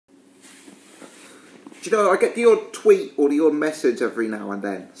Do you know, I get the odd tweet or the odd message every now and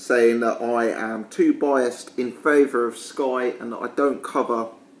then saying that I am too biased in favour of Sky and that I don't cover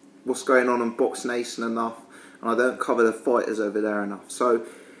what's going on Box Nation enough and I don't cover the fighters over there enough. So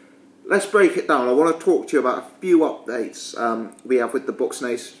let's break it down. I want to talk to you about a few updates we have with the Box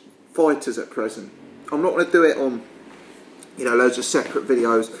Nation fighters at present. I'm not going to do it on, you know, loads of separate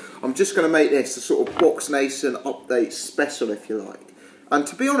videos. I'm just going to make this a sort of Box Nation update special, if you like. And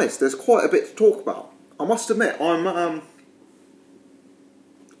to be honest, there's quite a bit to talk about. I must admit,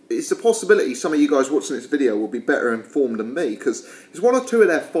 it's a possibility some of you guys watching this video will be better informed than me, because there's one or two of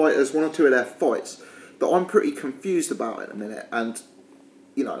their fighters, one or two of their fights that I'm pretty confused about at the minute. And,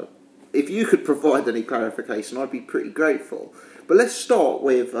 you know, if you could provide any clarification, I'd be pretty grateful. But let's start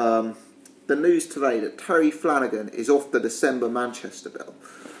with the news today that Terry Flanagan is off the December Manchester bill.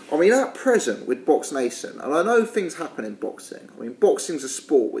 I mean, at present with Box Nation, and I know things happen in boxing. I mean, boxing's a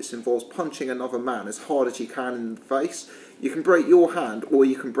sport which involves punching another man as hard as you can in the face. You can break your hand or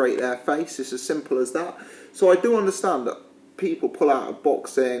you can break their face. It's as simple as that. So I do understand that people pull out of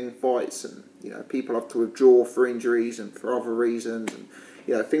boxing fights, and you know, people have to withdraw for injuries and for other reasons, and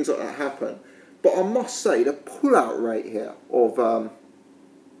you know, things like that happen. But I must say, the pull-out rate here of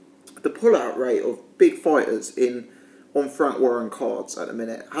big fighters on Frank Warren cards at the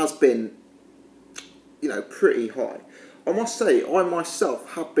minute has been, you know, pretty high. I must say, I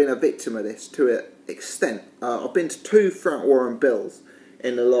myself have been a victim of this to an extent. I've been to 2 Frank Warren bills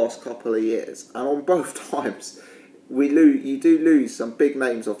in the last couple of years, and on both times you do lose some big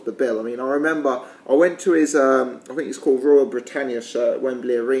names off the bill. I mean, I remember I went to his, I think it's called Royal Britannia show at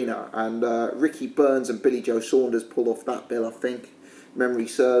Wembley Arena, and Ricky Burns and Billy Joe Saunders pulled off that bill, I think, memory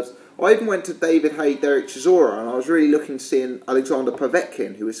serves. I even went to David Haye, Derek Chisora, and I was really looking to see Alexander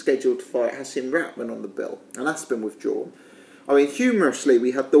Povetkin, who was scheduled to fight Hasim Ratman on the bill, and that's been withdrawn. I mean, humorously,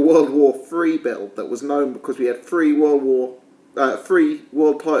 we had the World War III bill that was known because we had 3 world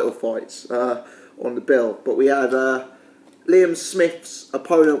title fights on the bill, but we had Liam Smith's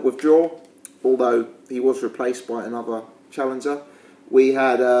opponent withdraw, although he was replaced by another challenger. We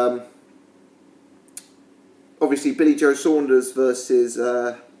had obviously Billy Joe Saunders versus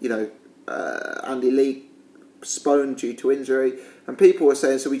Andy Lee postponed due to injury, and people were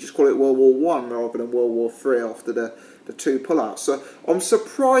saying, so we just call it World War One rather than World War III after the 2 pullouts. So I'm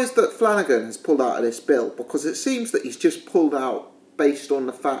surprised that Flanagan has pulled out of this bill, because it seems that he's just pulled out based on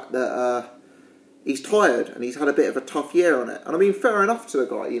the fact that he's tired and he's had a bit of a tough year on it. And I mean, fair enough to the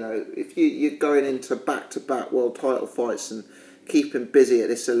guy. You know, if you're going into back-to-back world title fights and keeping busy at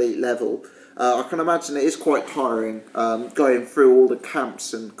this elite level, I can imagine it is quite tiring going through all the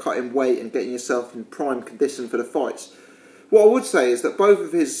camps and cutting weight and getting yourself in prime condition for the fights. What I would say is that both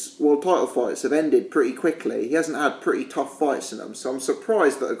of his world title fights have ended pretty quickly. He hasn't had pretty tough fights in them, so I'm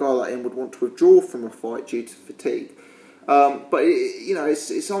surprised that a guy like him would want to withdraw from a fight due to fatigue. But you know,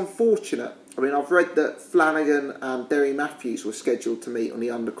 it's unfortunate. I mean, I've read that Flanagan and Derry Matthews were scheduled to meet on the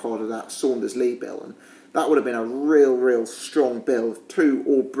undercard of that Saunders-Lee bill, and that would have been a real strong bill of 2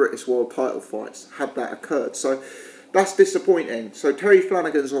 all-British world title fights had that occurred. So that's disappointing. So Terry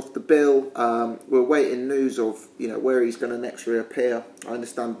Flanagan's off the bill. We're waiting news of, you know, where he's going to next reappear. I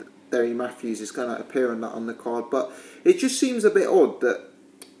understand that Derry Matthews is going to appear on that undercard, but it just seems a bit odd that,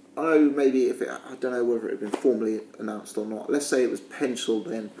 I know maybe I don't know whether it had been formally announced or not. Let's say it was penciled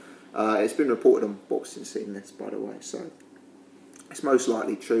in. It's been reported on Boxing Scene this, by the way, so it's most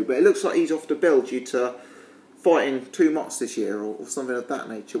likely true. But it looks like he's off the bill due to fighting too much this year or something of that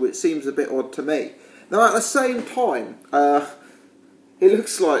nature, which seems a bit odd to me. Now, at the same time, it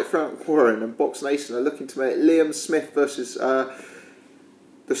looks like Frank Warren and Box Nation are looking to make Liam Smith versus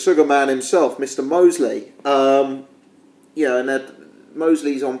the Sugar Man himself, Mr. Mosley. Yeah, and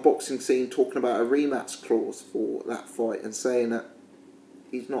Mosley's on Boxing Scene talking about a rematch clause for that fight and saying that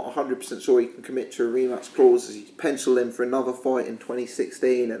he's not 100% sure he can commit to a rematch clause, as he's penciled in for another fight in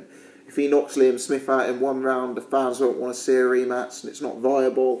 2016, and if he knocks Liam Smith out in 1 round, the fans won't want to see a rematch and it's not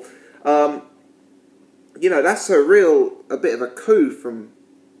viable. You know, that's a bit of a coup from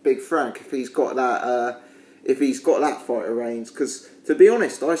Big Frank if he's got that fight arranged, because to be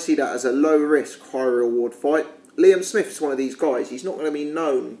honest, I see that as a low risk, high reward fight. Liam Smith's one of these guys. He's not going to be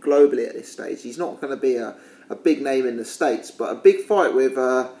known globally at this stage. He's not going to be a big name in the States, but a big fight with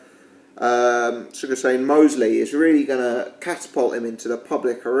Mosley is really going to catapult him into the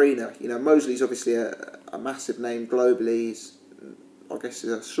public arena. You know, Mosley's obviously a massive name globally. I guess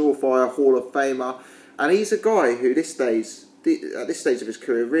he's a surefire Hall of Famer, and he's a guy who at this stage of his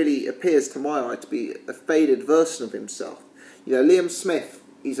career really appears to my eye to be a faded version of himself. You know, Liam Smith,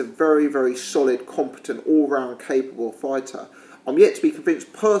 he's a very solid, competent, all-round capable fighter. I'm yet to be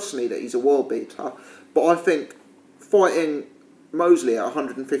convinced personally that he's a world beater, but I think fighting Mosley at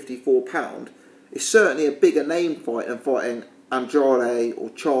 £154 is certainly a bigger name fight than fighting Andrade or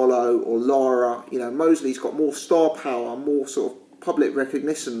Charlo or Lara. You know, Mosley's got more star power, more sort of public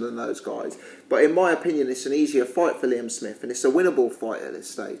recognition than those guys. But in my opinion, it's an easier fight for Liam Smith, and it's a winnable fight at this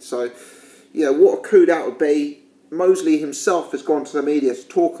stage. So, you know, what a coup that would be. Mosley himself has gone to the media to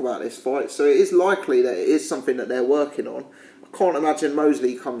talk about this fight, so it is likely that it is something that they're working on. I can't imagine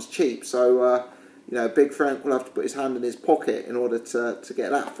Mosley comes cheap, so you know, Big Frank will have to put his hand in his pocket in order to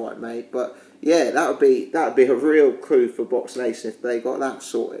get that fight made. But yeah, that would be a real coup for Box Nation if they got that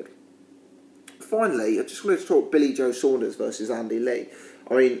sorted. Finally, I just wanted to talk Billy Joe Saunders versus Andy Lee.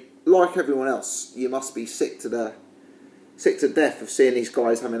 I mean, like everyone else, you must be sick to death of seeing these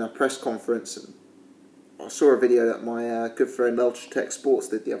guys having a press conference. And I saw a video that my good friend Ultratech Sports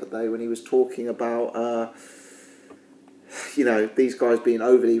did the other day when he was talking about you know, these guys being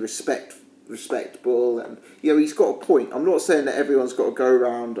overly respectable, and you know, he's got a point. I'm not saying that everyone's got to go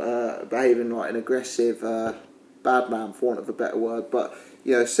around behaving like an aggressive bad man, for want of a better word, but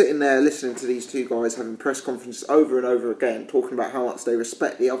you know, sitting there listening to these two guys having press conferences over and over again, talking about how much they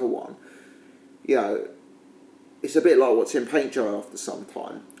respect the other one, you know, it's a bit like watching paint dry after some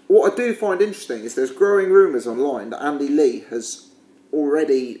time. What I do find interesting is there's growing rumours online that Andy Lee has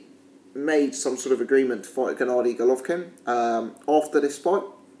already made some sort of agreement to fight Gennady Golovkin after this fight.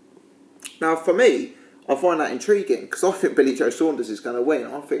 Now, for me, I find that intriguing because I think Billy Joe Saunders is going to win.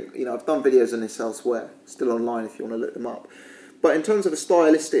 I think, you know, I've done videos on this elsewhere, still online if you want to look them up. But in terms of a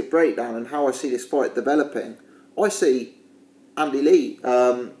stylistic breakdown and how I see this fight developing, I see Andy Lee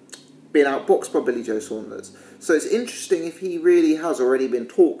being outboxed by Billy Joe Saunders. So it's interesting if he really has already been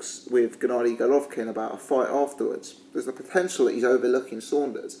talks with Gennady Golovkin about a fight afterwards. There's the potential that he's overlooking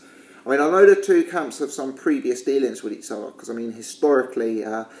Saunders. I mean, I know the two camps have some previous dealings with each other because, I mean, historically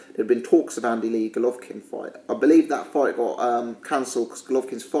there had been talks of Andy Lee-Golovkin fight. I believe that fight got cancelled because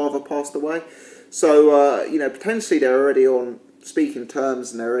Golovkin's father passed away. So, you know, potentially they're already on speaking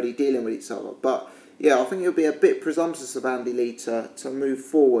terms and they're already dealing with each other. But, yeah, I think it would be a bit presumptuous of Andy Lee to move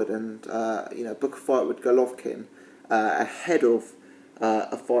forward and, you know, book a fight with Golovkin ahead of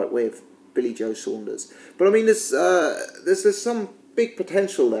a fight with Billy Joe Saunders. But, I mean, there's some big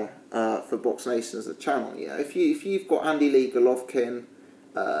potential there for Box Nation as a channel. You know, if you've got Andy Lee Golovkin,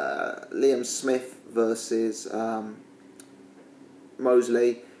 Liam Smith versus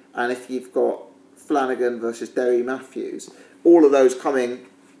Mosley, and if you've got Flanagan versus Derry Matthews, all of those coming,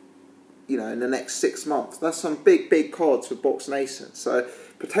 you know, in the next 6 months, that's some big cards for Box Nation. So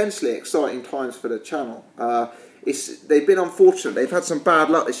potentially exciting times for the channel. They've been unfortunate. They've had some bad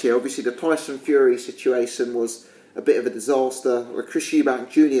luck this year. Obviously, the Tyson Fury situation was a bit of a disaster. The Chris Eubank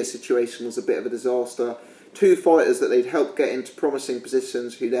Jr. situation was a bit of a disaster. Two fighters that they'd helped get into promising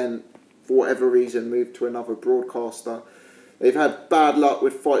positions who then, for whatever reason, moved to another broadcaster. They've had bad luck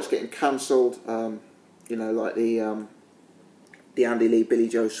with fights getting cancelled, you know, like the Andy Lee, Billy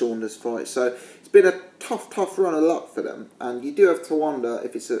Joe Saunders fight. So it's been a tough run of luck for them. And you do have to wonder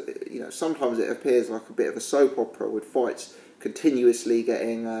if it's you know, sometimes it appears like a bit of a soap opera with fights continuously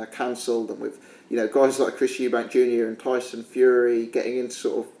getting cancelled, and with, you know, guys like Chris Eubank Jr. and Tyson Fury getting into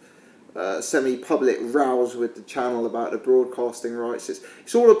sort of semi-public rows with the channel about the broadcasting rights.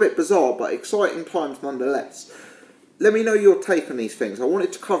 It's all a bit bizarre, but exciting times nonetheless. Let me know your take on these things. I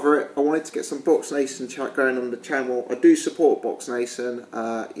wanted to cover it. I wanted to get some Box Nation chat going on the channel. I do support Box Nation.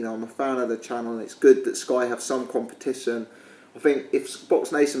 You know, I'm a fan of the channel, and it's good that Sky have some competition. I think if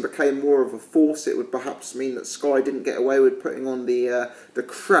Box Nation became more of a force, it would perhaps mean that Sky didn't get away with putting on the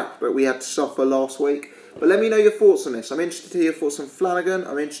crap that we had to suffer last week. But let me know your thoughts on this. I'm interested to hear your thoughts on Flanagan.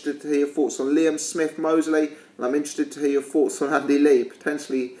 I'm interested to hear your thoughts on Liam Smith Mosley. And I'm interested to hear your thoughts on Andy Lee,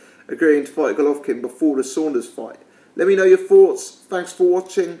 potentially agreeing to fight Golovkin before the Saunders fight. Let me know your thoughts. Thanks for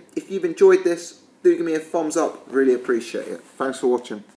watching. If you've enjoyed this, do give me a thumbs up. Really appreciate it. Thanks for watching.